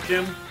working with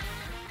Jim?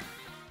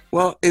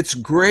 Well, it's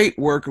great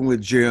working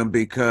with Jim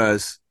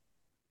because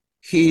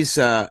he's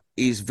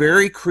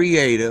very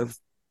creative,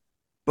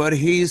 but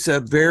he's a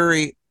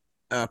very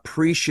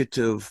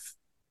appreciative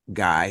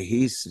guy.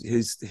 His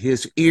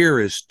ear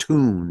is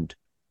tuned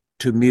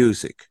to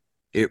music.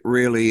 It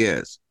really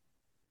is.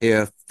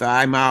 If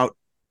I'm out,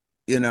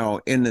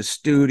 in the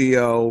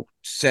studio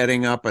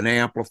setting up an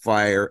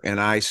amplifier and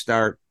I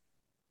start,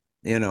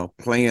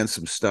 playing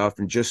some stuff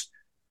and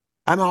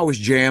I'm always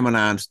jamming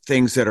on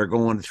things that are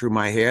going through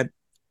my head.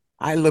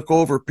 I look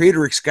over,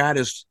 Peterick's got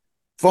his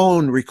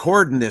phone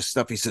recording this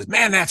stuff. He says,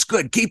 "Man, that's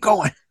good. Keep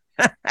going."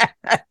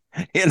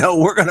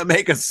 We're going to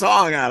make a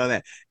song out of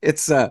that.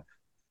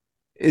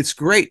 It's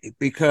great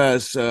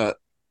because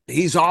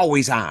he's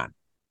always on.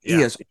 Yeah.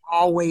 He is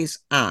always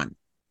on.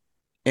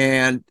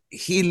 And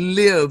he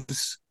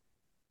lives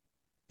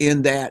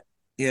in that,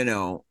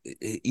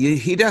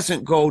 he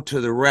doesn't go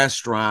to the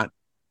restaurant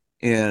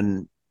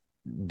in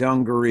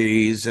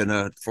dungarees and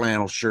a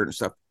flannel shirt and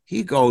stuff.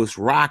 He goes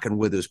rocking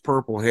with his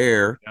purple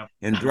hair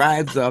and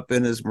drives up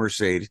in his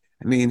Mercedes.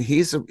 I mean,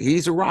 he's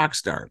a rock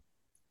star,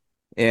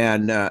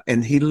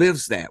 and he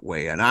lives that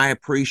way, and I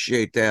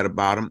appreciate that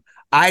about him.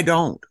 I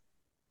don't.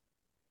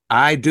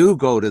 I do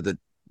go to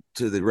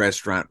the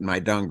restaurant in my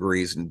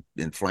dungarees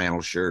and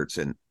flannel shirts,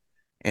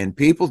 and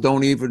people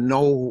don't even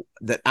know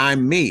that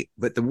I'm me.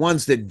 But the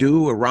ones that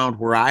do around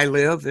where I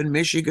live in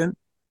Michigan,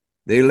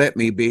 they let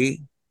me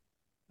be.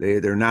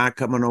 They're not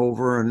coming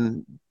over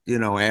and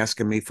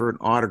asking me for an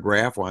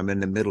autograph while I'm in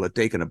the middle of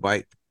taking a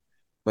bite.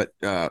 But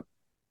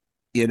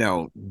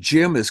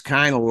Jim is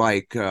kind of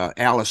like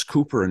Alice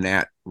Cooper in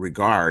that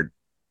regard,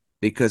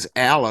 because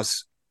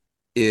Alice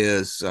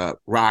is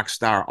rock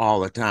star all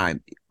the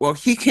time. Well,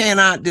 he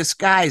cannot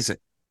disguise it.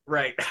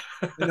 Right.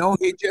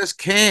 He just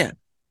can't.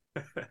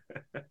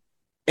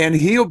 And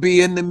he'll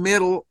be in the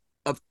middle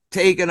of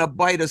taking a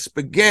bite of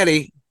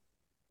spaghetti,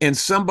 and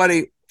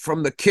somebody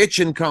from the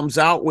kitchen comes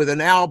out with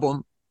an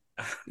album,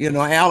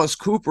 Alice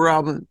Cooper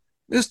album.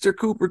 "Mr.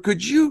 Cooper,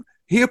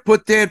 he'll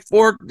put that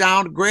fork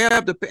down,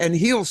 and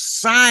he'll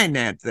sign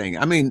that thing."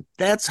 I mean,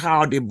 that's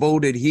how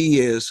devoted he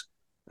is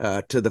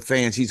to the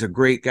fans. He's a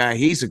great guy.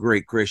 He's a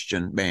great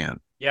Christian man.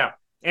 Yeah.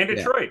 And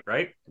Detroit,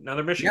 right?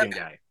 Another Michigan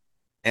guy.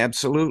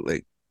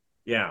 Absolutely.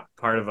 Yeah.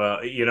 Part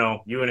of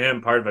you and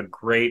him, part of a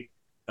great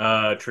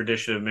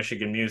tradition of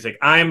Michigan music.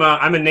 I'm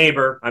a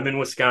neighbor. I'm in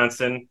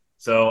Wisconsin,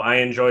 so I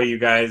enjoy you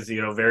guys,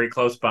 very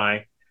close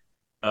by.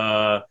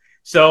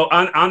 So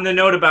on the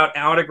note about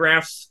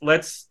autographs,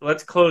 let's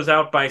close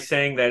out by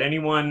saying that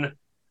anyone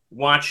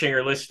watching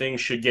or listening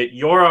should get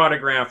your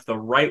autograph the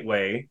right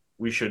way.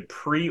 We should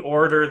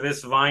pre-order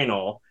this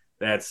vinyl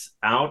that's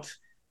out.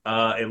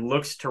 It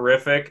looks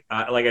terrific.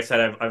 Like I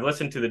said, I've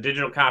listened to the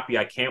digital copy.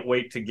 I can't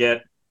wait to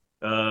get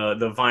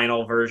the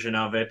vinyl version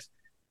of it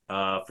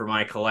for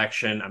my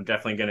collection. I'm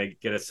definitely going to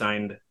get a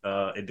signed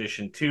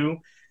edition too.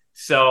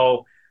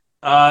 So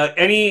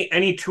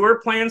any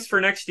tour plans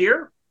for next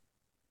year?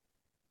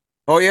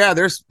 Oh yeah,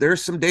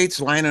 there's some dates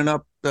lining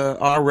up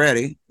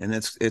already, and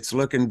it's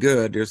looking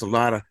good. There's a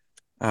lot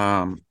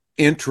of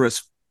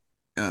interest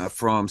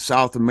from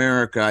South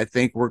America. I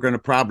think we're going to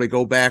probably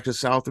go back to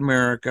South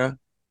America,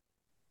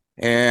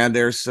 and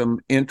there's some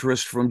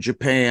interest from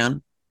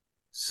Japan.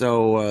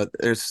 So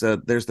there's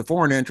the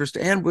foreign interest,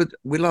 and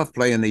we love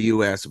playing the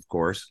U.S., of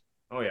course.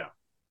 Oh yeah.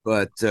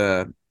 But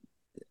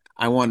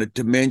I wanted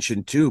to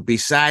mention too,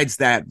 besides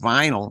that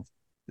vinyl,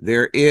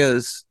 there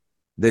is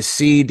the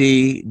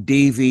CD,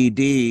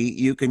 DVD.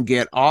 You can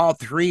get all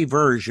three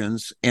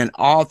versions, and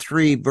all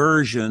three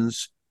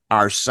versions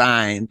are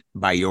signed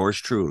by yours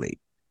truly.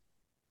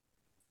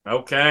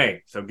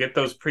 Okay, so get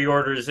those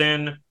pre-orders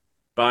in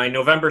by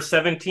November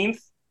 17th?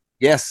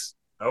 Yes.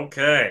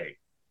 Okay.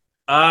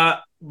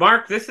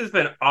 Mark, this has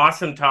been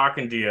awesome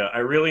talking to you. I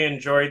really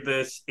enjoyed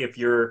this. If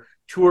your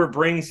tour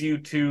brings you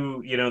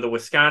to, the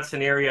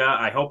Wisconsin area,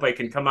 I hope I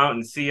can come out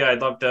and see you.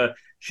 I'd love to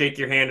shake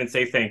your hand and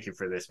say thank you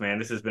for this, man.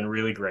 This has been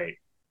really great.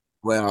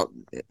 Well,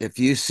 if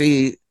you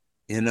see,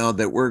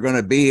 that we're going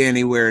to be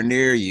anywhere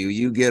near you,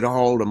 you get a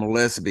hold of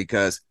Melissa,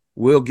 because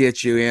we'll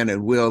get you in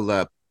and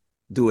we'll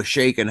do a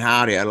shake and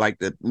howdy. I'd like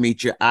to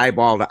meet you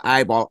eyeball to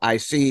eyeball. I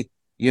see,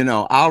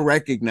 I'll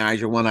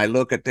recognize you when I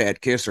look at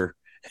that kisser.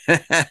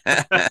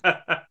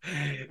 That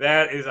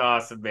is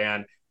awesome,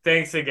 man.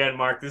 Thanks again,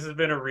 Mark. This has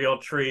been a real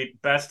treat.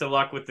 Best of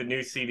luck with the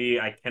new CD.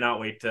 I cannot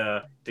wait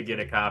to get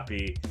a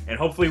copy. And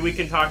hopefully we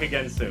can talk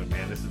again soon,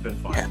 man. This has been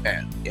fun.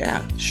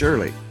 Yeah,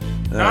 surely.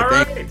 All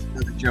right. Thank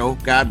you, Joe.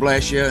 God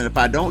bless you. And if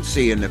I don't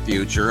see you in the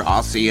future,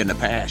 I'll see you in the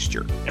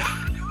pasture.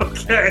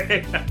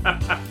 Okay.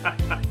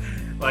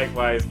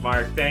 Likewise,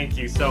 Mark. Thank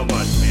you so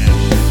much, man.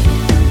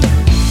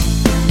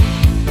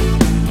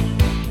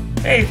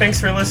 Hey,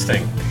 thanks for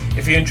listening.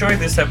 If you enjoyed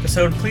this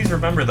episode, please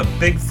remember the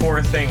big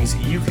 4 things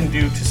you can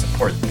do to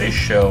support this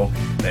show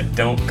that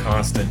don't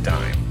cost a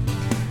dime.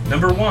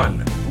 Number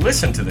 1,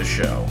 listen to the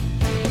show.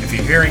 If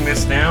you're hearing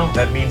this now,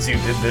 that means you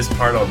did this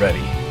part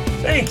already.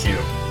 Thank you.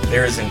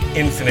 There is an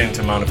infinite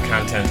amount of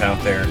content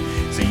out there,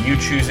 so you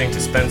choosing to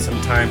spend some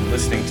time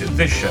listening to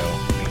this show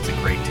means a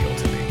great deal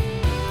to me.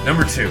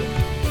 Number 2,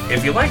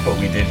 if you like what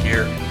we did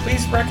here,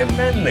 please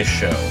recommend this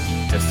show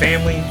to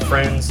family,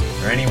 friends,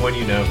 or anyone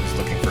you know who's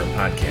looking for a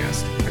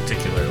podcast,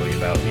 particularly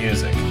about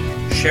music.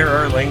 Share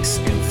our links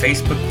in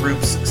Facebook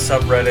groups,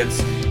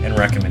 subreddits, and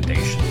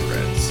recommendation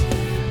threads.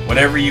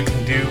 Whatever you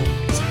can do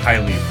is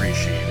highly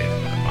appreciated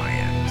on my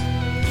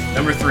end.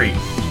 Number 3,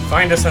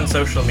 find us on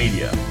social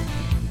media.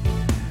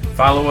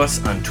 Follow us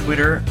on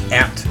Twitter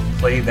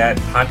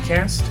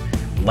 @PlayThatPodcast.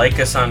 Like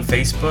us on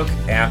Facebook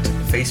at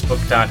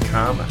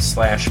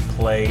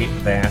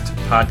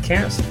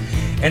facebook.com/playthatpodcast.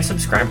 And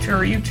subscribe to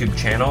our YouTube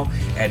channel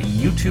at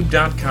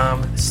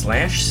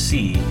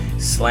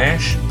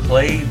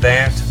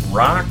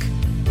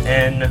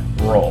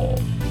youtube.com/playthatrocknroll.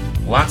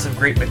 Lots of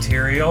great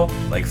material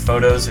like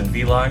photos and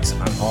vlogs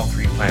on all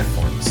 3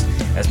 platforms,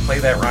 as Play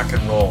That Rock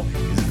and Roll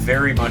is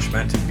very much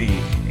meant to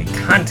be a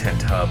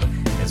content hub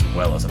as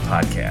well as a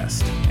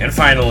podcast. And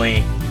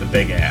finally, the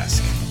big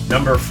ask.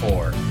 Number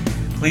 4,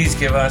 please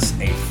give us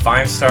a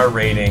 5-star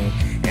rating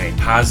and a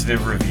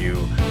positive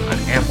review on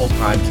Apple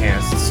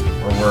Podcasts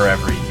or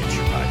wherever you get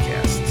your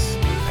podcasts.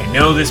 I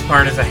know this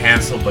part is a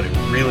hassle, but it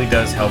really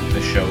does help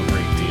the show a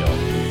great deal.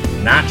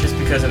 Not just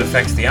because it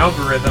affects the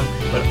algorithm,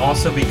 but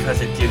also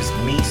because it gives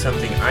me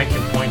something I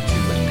can point to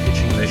when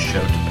pitching this show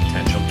to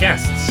potential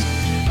guests.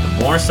 The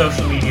more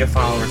social media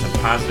followers and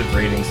positive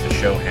ratings the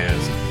show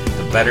has,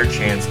 the better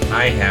chance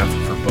I have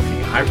for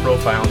booking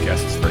high-profile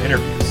guests for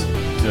interviews.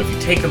 So if you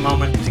take a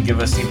moment to give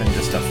us even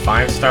just a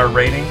 5-star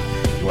rating,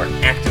 you are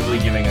actively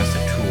giving us a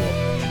tool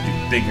to do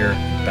bigger,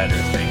 better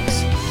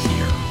things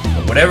here.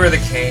 But whatever the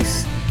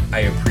case, I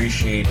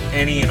appreciate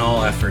any and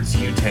all efforts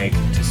you take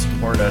to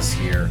support us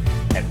here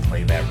at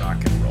Play That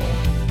Rock and Roll.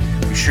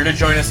 Be sure to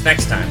join us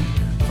next time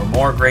for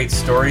more great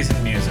stories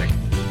and music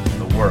from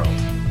the world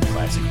of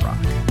classic rock.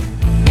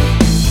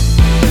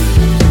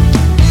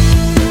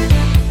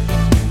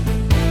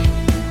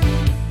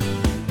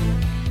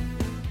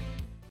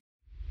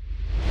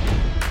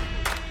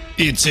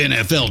 It's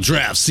NFL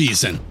draft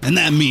season, and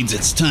that means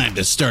it's time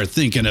to start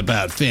thinking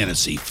about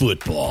fantasy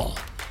football.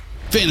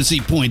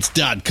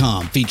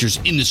 FantasyPoints.com features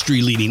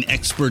industry-leading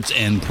experts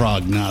and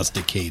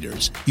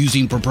prognosticators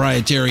using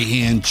proprietary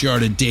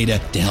hand-charted data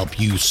to help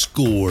you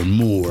score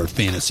more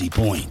fantasy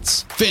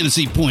points.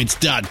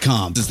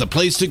 FantasyPoints.com is the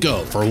place to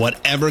go for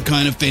whatever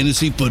kind of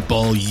fantasy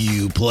football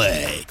you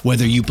play.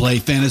 Whether you play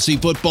fantasy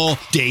football,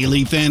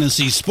 daily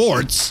fantasy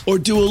sports, or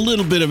do a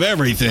little bit of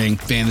everything,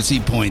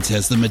 Fantasy Points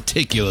has the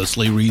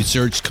meticulously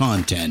researched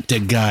content to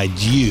guide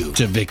you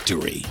to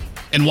victory.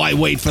 And why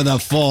wait for the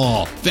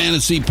fall?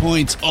 Fantasy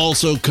Points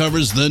also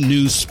covers the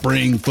new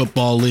spring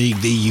football league,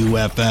 the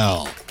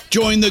UFL.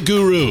 Join the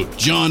guru,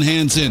 John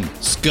Hansen,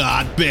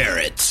 Scott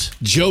Barrett,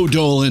 Joe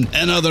Dolan,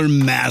 and other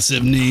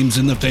massive names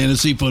in the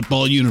fantasy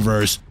football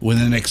universe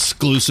with an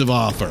exclusive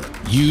offer.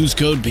 Use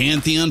code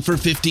Pantheon for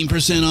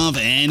 15% off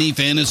any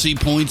Fantasy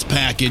Points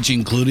package,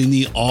 including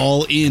the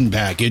all-in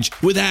package,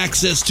 with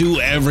access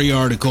to every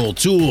article,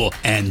 tool,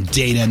 and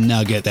data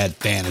nugget that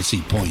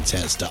Fantasy Points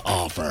has to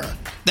offer.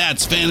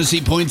 That's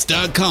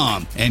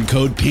FantasyPoints.com and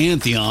code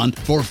Pantheon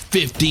for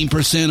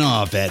 15%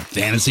 off at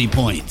Fantasy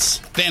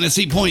Points.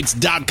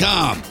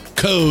 FantasyPoints.com,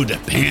 code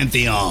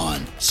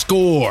Pantheon.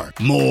 Score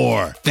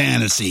more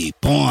fantasy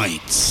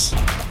points.